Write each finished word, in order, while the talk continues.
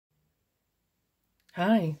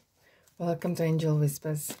Hi, welcome to Angel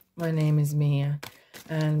Whispers. My name is Mia,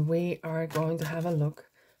 and we are going to have a look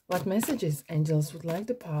what messages angels would like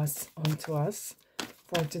to pass on to us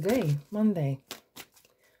for today, Monday.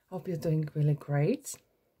 Hope you're doing really great.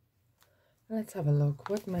 Let's have a look.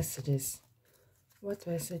 What message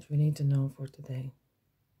we need to know for today?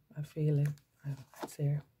 I feel it. It's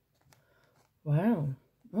here. Wow.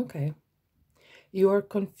 Okay. You are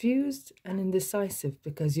confused and indecisive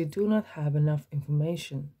because you do not have enough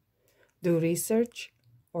information. Do research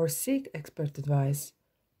or seek expert advice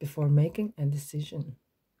before making a decision.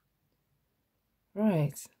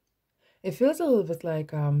 Right. It feels a little bit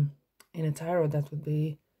like in a tarot that would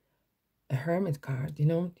be a hermit card,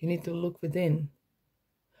 you need to look within.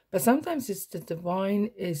 But sometimes it's the divine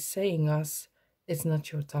is saying us it's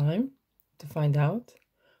not your time to find out,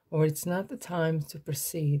 or it's not the time to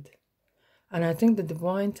proceed. And I think the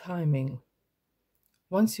divine timing,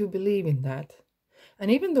 once you believe in that,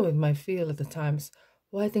 and even though it might feel at the times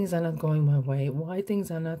why things are not going my way, why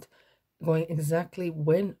things are not going exactly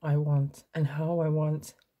when I want and how I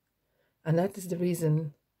want. And that is the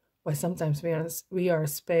reason why sometimes we are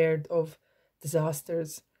spared of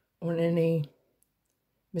disasters or any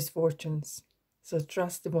misfortunes. So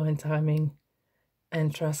trust divine timing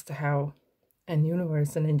and trust how and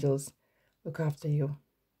universe and angels look after you.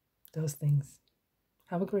 Those things.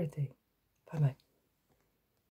 Have a great day. Bye bye.